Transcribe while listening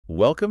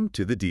Welcome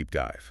to the deep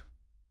dive.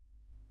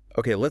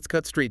 Okay, let's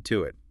cut straight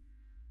to it.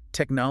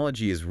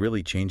 Technology is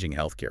really changing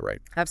healthcare, right?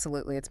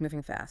 Absolutely. It's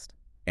moving fast.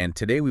 And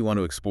today we want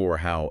to explore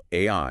how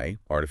AI,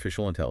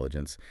 artificial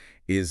intelligence,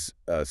 is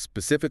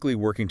specifically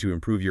working to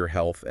improve your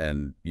health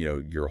and,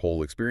 your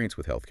whole experience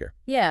with healthcare.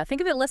 Yeah,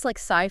 think of it less like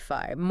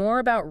sci-fi, more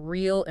about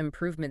real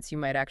improvements you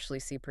might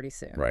actually see pretty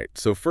soon. Right.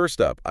 So first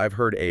up, I've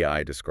heard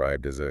AI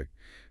described as a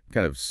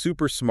kind of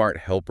super smart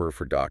helper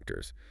for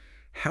doctors.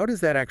 How does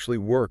that actually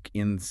work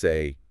in,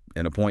 say,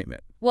 an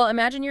appointment? Well,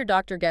 imagine your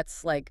doctor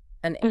gets like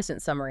an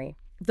instant summary,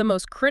 the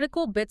most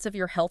critical bits of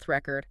your health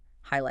record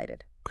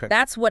highlighted. Okay.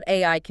 That's what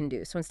AI can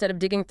do. So instead of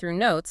digging through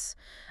notes,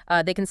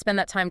 they can spend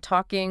that time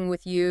talking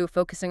with you,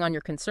 focusing on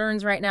your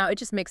concerns right now. It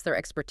just makes their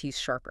expertise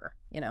sharper.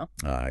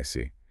 I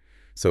see.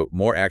 So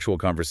more actual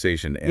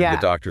conversation and Yeah.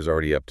 the doctor's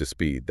already up to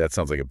speed. That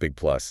sounds like a big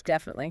plus.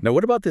 Definitely. Now,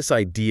 what about this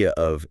idea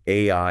of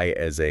AI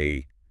as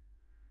a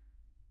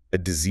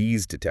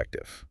disease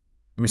detective?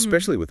 I mean,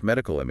 especially with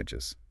medical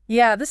images.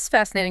 Yeah, this is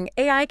fascinating.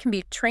 AI can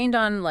be trained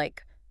on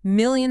like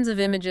millions of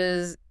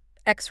images,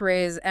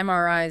 X-rays,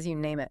 MRIs, you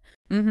name it.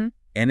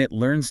 And it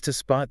learns to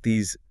spot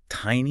these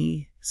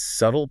tiny,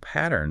 subtle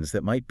patterns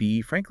that might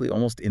be, frankly,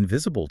 almost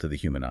invisible to the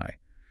human eye.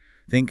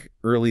 Think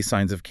early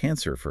signs of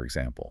cancer, for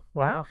example.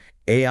 Wow.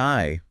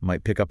 AI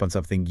might pick up on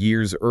something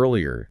years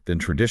earlier than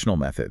traditional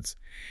methods.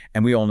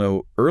 And we all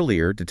know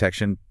earlier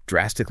detection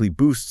drastically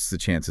boosts the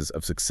chances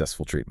of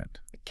successful treatment.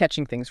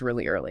 Catching things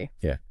really early.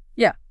 Yeah.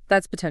 Yeah,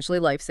 that's potentially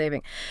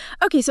life-saving.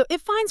 Okay, so it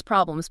finds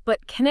problems,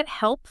 but can it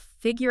help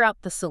figure out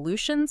the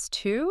solutions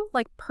too?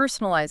 Like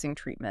personalizing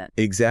treatment?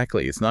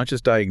 Exactly. It's not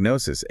just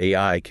diagnosis.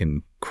 AI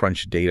can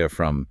crunch data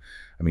from,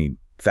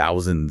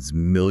 thousands,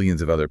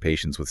 millions of other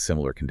patients with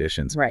similar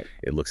conditions. Right.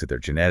 It looks at their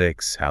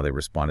genetics, how they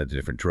responded to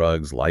different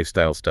drugs,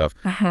 lifestyle stuff,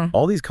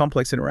 all these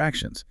complex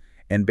interactions.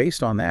 And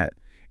based on that,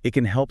 it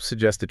can help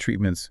suggest the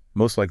treatments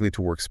most likely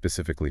to work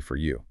specifically for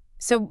you.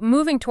 So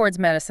moving towards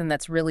medicine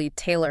that's really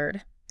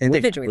tailored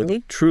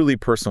individually. Truly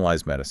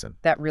personalized medicine.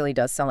 That really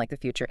does sound like the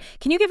future.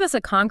 Can you give us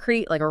a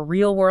concrete, like a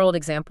real-world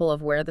example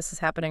of where this is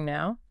happening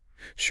now?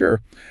 Sure.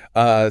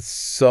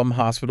 Some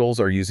hospitals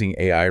are using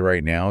AI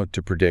right now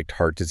to predict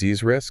heart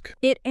disease risk.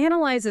 It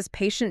analyzes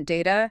patient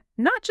data,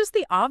 not just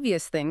the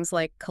obvious things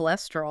like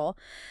cholesterol,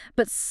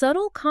 but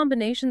subtle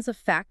combinations of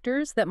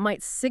factors that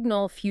might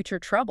signal future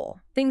trouble,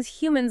 things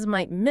humans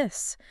might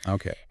miss.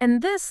 Okay.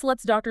 And this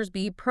lets doctors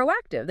be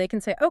proactive. They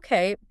can say,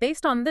 okay,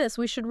 based on this,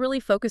 we should really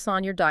focus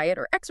on your diet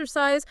or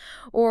exercise,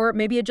 or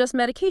maybe adjust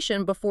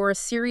medication before a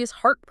serious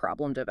heart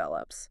problem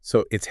develops.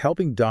 So it's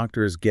helping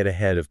doctors get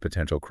ahead of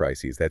potential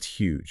crises. That's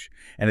huge.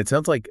 And it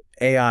sounds like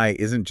AI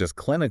isn't just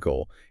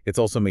clinical, it's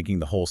also making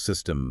the whole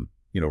system,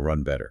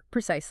 run better.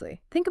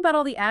 Precisely. Think about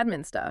all the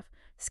admin stuff.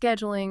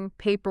 Scheduling,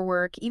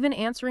 paperwork, even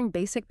answering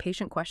basic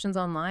patient questions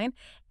online.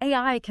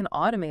 AI can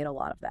automate a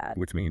lot of that.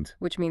 Which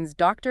means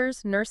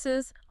Doctors,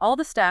 nurses, all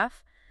the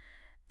staff,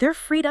 they're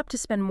freed up to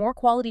spend more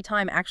quality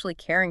time actually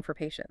caring for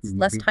patients.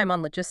 Less time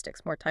on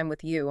logistics, more time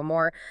with you, a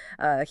more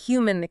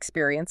human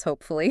experience,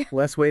 hopefully.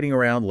 less waiting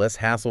around, less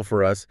hassle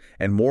for us,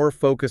 and more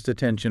focused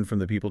attention from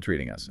the people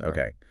treating us.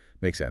 Okay,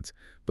 makes sense.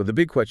 But the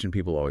big question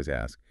people always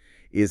ask,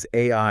 is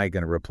AI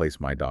going to replace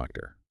my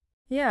doctor?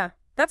 Yeah,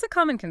 that's a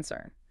common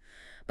concern.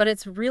 But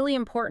it's really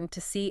important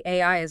to see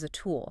AI as a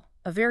tool,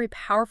 a very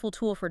powerful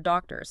tool for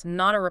doctors,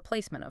 not a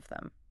replacement of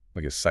them.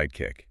 Like a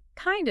sidekick.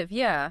 Kind of,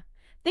 yeah.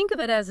 Think of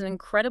it as an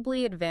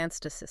incredibly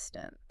advanced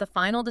assistant. The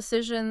final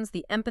decisions,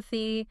 the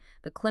empathy,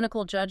 the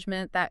clinical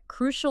judgment, that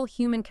crucial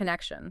human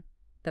connection,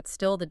 that's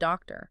still the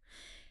doctor.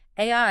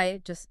 AI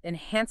just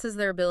enhances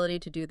their ability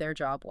to do their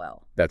job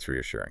well. That's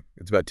reassuring.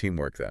 It's about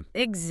teamwork then.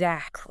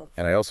 Exactly.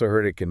 And I also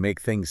heard it can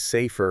make things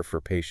safer for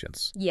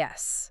patients.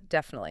 Yes,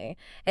 definitely.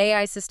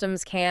 AI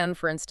systems can,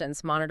 for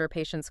instance, monitor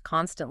patients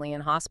constantly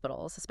in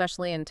hospitals,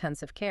 especially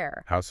intensive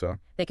care. How so?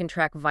 They can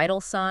track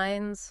vital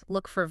signs,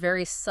 look for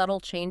very subtle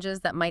changes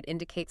that might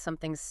indicate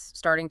something's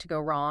starting to go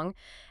wrong,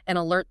 and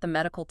alert the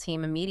medical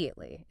team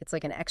immediately. It's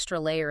like an extra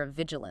layer of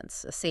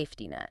vigilance, a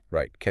safety net.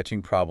 Right,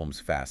 catching problems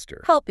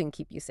faster. Helping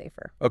keep you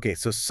safer. Okay,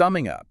 so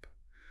summing up,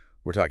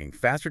 we're talking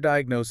faster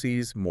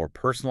diagnoses, more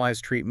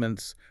personalized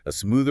treatments, a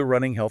smoother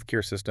running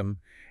healthcare system,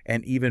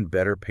 and even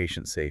better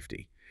patient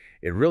safety.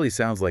 It really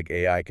sounds like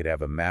AI could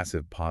have a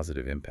massive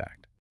positive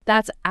impact.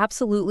 That's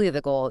absolutely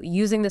the goal,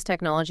 using this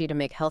technology to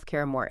make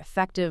healthcare more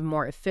effective,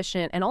 more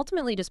efficient, and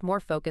ultimately just more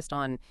focused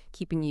on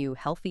keeping you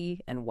healthy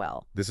and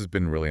well. This has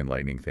been really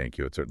enlightening. Thank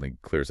you. It certainly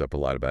clears up a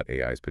lot about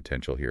AI's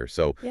potential here.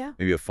 So Yeah.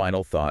 maybe a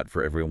final thought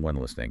for everyone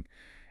listening.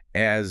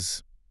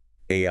 As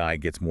AI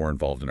gets more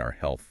involved in our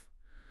health,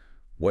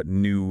 what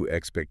new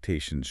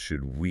expectations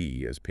should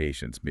we as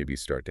patients maybe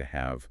start to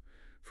have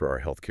for our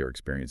healthcare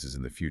experiences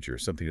in the future?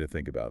 Something to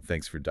think about.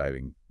 Thanks for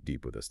diving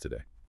deep with us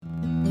today.